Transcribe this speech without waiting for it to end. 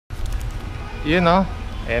yun o,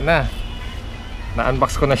 ayan na.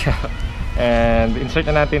 Na-unbox ko na siya. And insert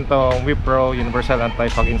na natin tong Weepro Universal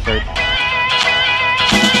Anti-Fog Insert.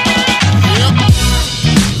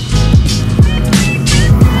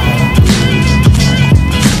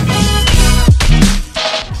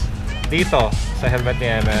 Dito sa helmet ni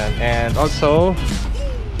Eman. And also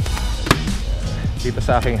dito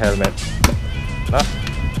sa aking helmet, no?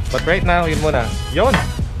 But right now, yun muna. Yun!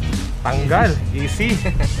 Tanggal! Easy!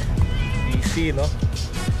 Easy, no?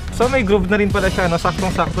 So may groove na rin pala siya, no?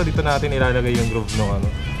 Saktong-sakto dito natin ilalagay yung groove no, ano?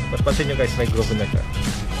 But pansin nyo guys, may groove na siya.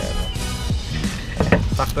 Ayan, no?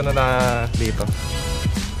 Sakto na dito.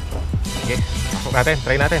 Okay, pasok natin,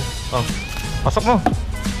 try natin. Oh, pasok mo!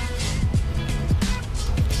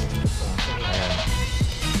 Ayan.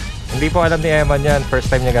 Hindi po alam ni Eman yan,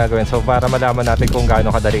 first time niya gagawin. So para malaman natin kung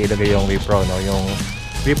gaano kadali ilagay yung Weepro, no? Yung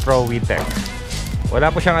Weepro WeTech.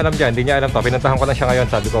 Wala po siyang alam dyan, hindi niya alam to. Pinuntahan ko na siya ngayon,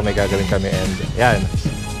 sabi ko may gagawin kami. And yan.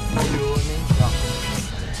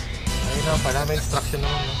 Ayun na pala, may instruction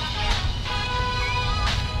naman, no?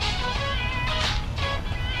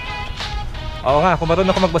 Oo nga, kung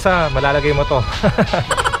marunong ako magbasa, malalagay mo to.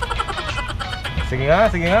 Sige nga,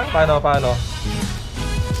 paano?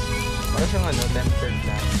 Para siyang tempered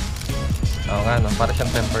glass. Oo nga, no? Para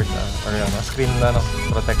siyang tempered na, or screen na, no?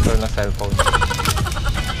 Protector ng cellphone.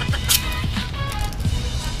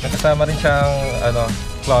 Nakasama rin siyang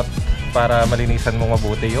cloth para malinisan mo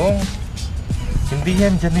mabuti yung hindi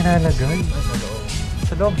yan dyan nilalagay. Sa loob.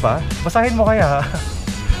 Sa loob ba? Basahin mo kaya.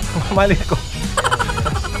 Mamalit ko.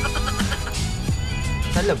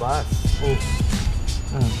 Sa labas. Oh.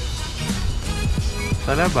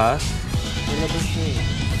 Sa labas? Sa labas siya eh.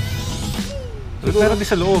 Pero di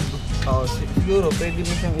sa loob. Oo, siguro pwede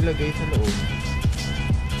mo siyang ilagay sa loob.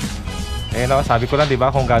 Eh no, sabi ko lang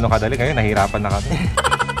diba kung gaano kadali. Ngayon nahirapan na kami.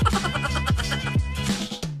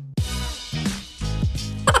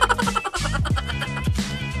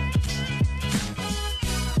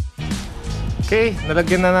 Okay,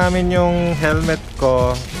 nalagyan na namin yung helmet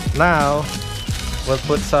ko. Now, we'll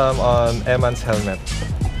put some on Eman's helmet.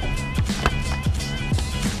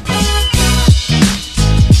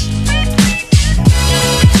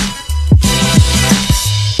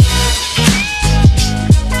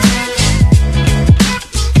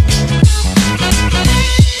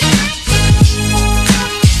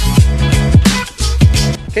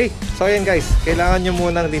 Okay, so ayan guys, kailangan nyo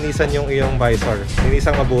munang linisan yung iyong visor.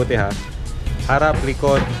 Linisan mabuti ha. Harap,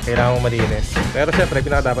 likod, kailangan mong malinis. Pero syempre,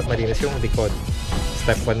 pinaka dapat malinis yung likod.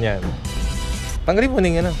 Step 1 yan. Tanggalin mo na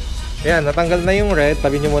yan. Ayan, natanggal na yung red.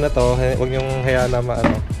 Tabi nyo muna to. Huwag nyo hayaan na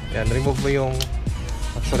Ayan, remove mo yung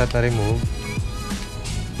magsulat na remove.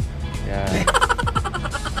 Ayan.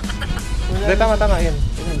 Hindi, tama. Ayan.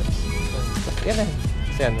 Ayan.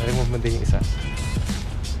 Ayan, remove mo din yung isa.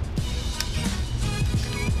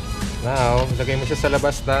 Now, lagay mo siya sa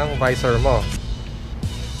labas ng visor mo.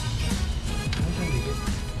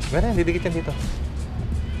 Meron, didikit yan dito.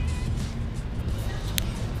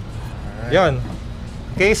 Yun.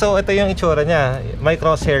 Okay, so ito yung itsura niya. May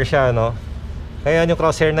crosshair siya, no? Kaya yung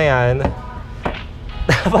crosshair na yan,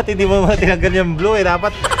 dapat hindi mo tinanggal yung blue eh.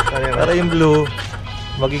 Dapat para yung blue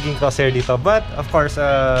magiging crosshair dito. But, of course,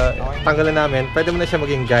 tanggalin namin. Pwede mo na siya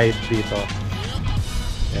maging guide dito.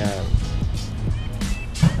 Ayan.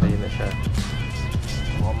 Ayun na siya.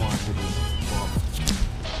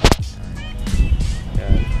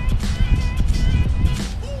 Ayan.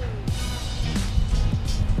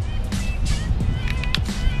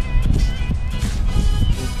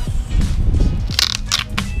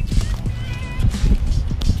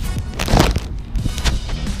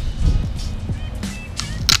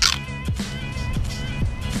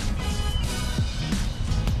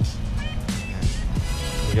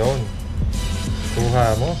 Yun.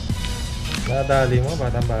 Kuha mo. Nadali mo,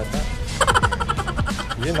 batang-bata.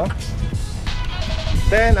 Yun, no?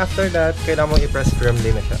 Then, after that, kailangan mong i-press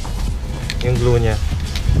firmly na siya. Yung glue niya.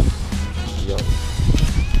 Yun.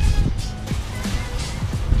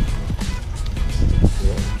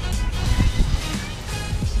 Yun.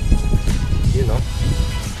 Yun, no?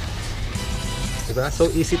 Diba? So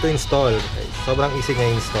easy to install. Okay. Sobrang easy nga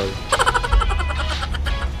install.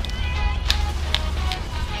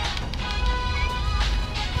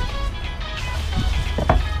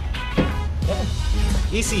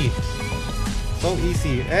 Easy. So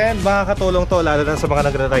easy. And makakatulong to lalo na sa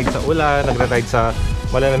mga nagra-ride sa ulan, nagra-ride sa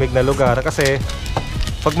malalamig na lugar. Kasi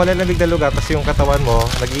pag malalamig na lugar, kasi yung katawan mo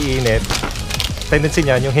nag-iinit, tendency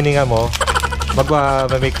niyan, yung hininga mo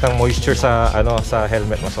mag-make ng moisture sa sa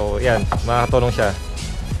helmet mo. So yan, makakatulong siya.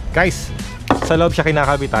 Guys, sa loob siya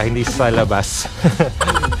kinakabit ha, hindi sa labas.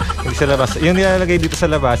 Hindi sa labas. Yung nilalagay dito sa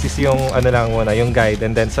labas is yung ano lang muna, yung guide,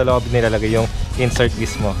 and then sa loob nilalagay yung insert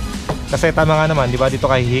mismo. Kasi tama nga naman, di ba, dito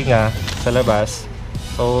ka hihinga sa labas.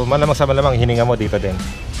 So malamang sa malamang hininga mo dito din.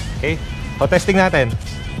 Okay? So testing natin.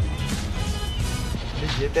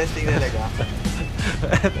 Legit testing talaga.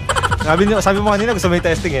 sabi mo kanina gusto mo yung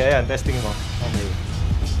testing eh. Ayan, testing mo. Okay.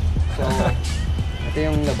 So, ito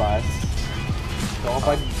yung labas. So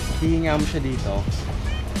kapag hihinga mo siya dito,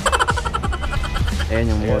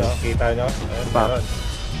 ayan yung Ayan, walls. kita nyo? Ayan, Pa. meron.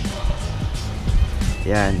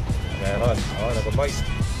 Yan. Meron. Nag-moist.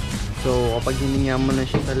 So kapag hininga mo na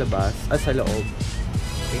siya sa labas, sa loob,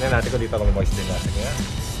 Tingnan natin kung dito kung moist din natin. Ayan.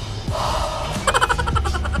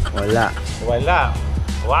 wala. Wala.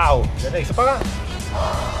 Wow. Ganda. Isa pa nga.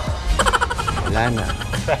 Wala na.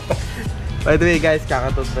 By the way guys,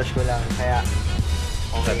 kakatoothbrush ko lang, kaya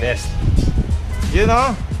The best. You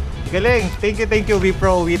know, galing. Thank you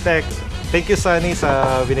Weepro, Weetech. Thank you Sunny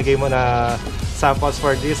sa binigay mo na samples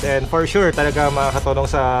for this, and for sure talaga makakatulong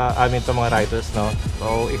sa amin itong mga riders, no?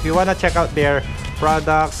 So if you wanna check out their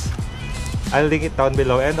products, I'll link it down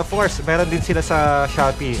below. And of course, meron din sila sa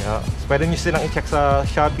Shopee. Pwede nyo silang i-check sa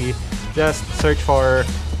Shopee. Just search for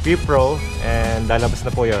Weepro and lalabas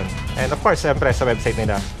na po yun. And of course, siyempre sa website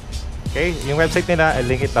nila. Okay, yung website nila, I'll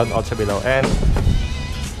link it down also below. And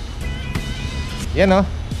yan o,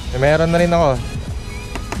 meron na rin ako.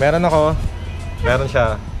 Meron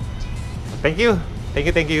siya. Thank you.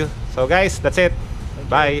 So guys, that's it.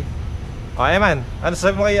 Bye. Okay man, ano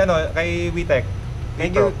sabi mo kay Weetech?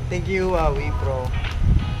 Thank you Weepro.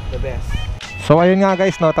 The best. So ayun nga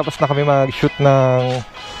guys, no, tapos na kami mag-shoot ng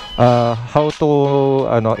how to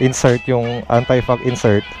insert yung anti-fog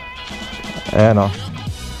insert. Ayan o.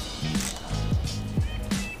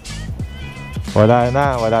 Wala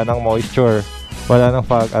nang moisture. Wala nang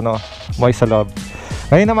fog, moist sa loob.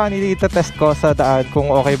 Ngayon naman, i-test ko sa daan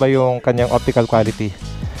kung okay ba yung kanyang optical quality.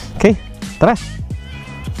 Okay, tara.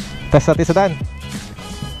 Test natin sa daan.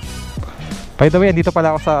 By the way, andito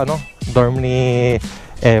pala ako sa dorm ni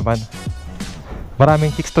Evan.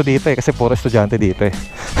 Maraming chicks to dito kasi puro estudyante dito eh.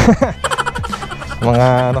 Mga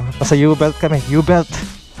nasa U-belt kami, U-belt.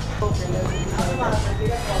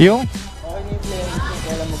 Yung?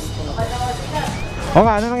 O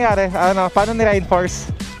nga, ano nangyari? Paano ni-reinforce?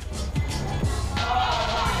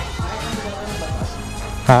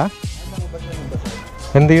 Ha?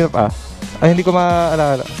 Hindi pa. Hindi ko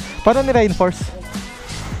maalala. Paano ni-reinforce?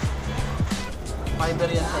 Fiber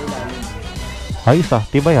yan sa ilalim. Ayos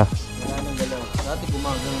tibay Wala nang galaw. Dati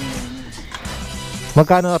gumagano yun.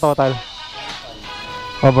 Magkano na total?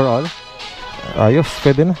 Overall? Ayos,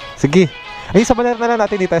 pwede na. Sige. Ay, sa baler na lang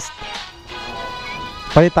natin i-test.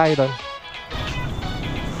 Palit tayo doon.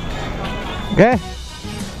 Okay.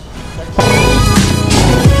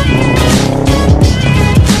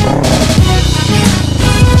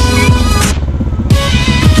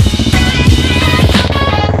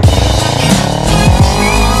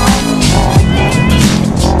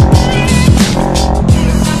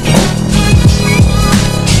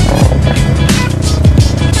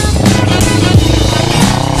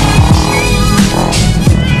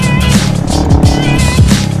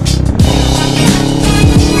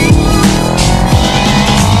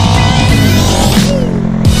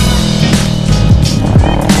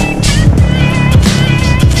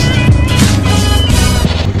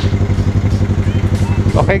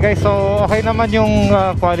 Okay guys, so okay naman yung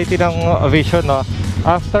quality ng vision, no?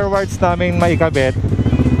 Afterwards namin maikabit,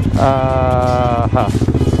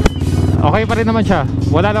 okay pa rin naman siya.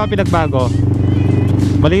 Wala naman pinagbago.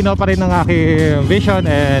 Malinaw pa rin ang aking vision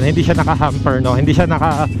and hindi siya naka-hamper, no? Hindi siya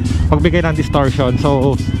nakapagbigay ng distortion.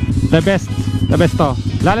 So the best to.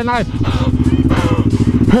 Lalo na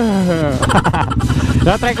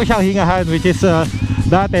na-try ko siyang hingahan, which is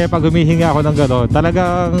dati pag humihinga ako ng gano'n,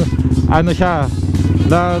 talagang siya,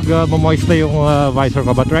 nag-moist na yung visor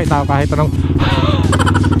ko. But right now, kahit anong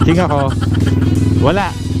hinga ko,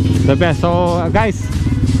 wala. The best. So guys,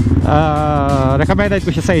 recommended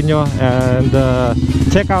ko siya sa inyo, and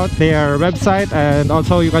check out their website, and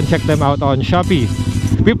also you can check them out on Shopee.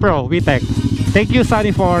 Weepro, Weetech. Thank you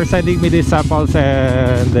Sunny for sending me these samples,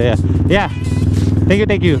 and yeah, thank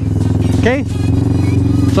you. Okay,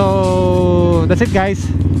 so that's it guys.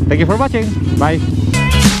 Thank you for watching. Bye.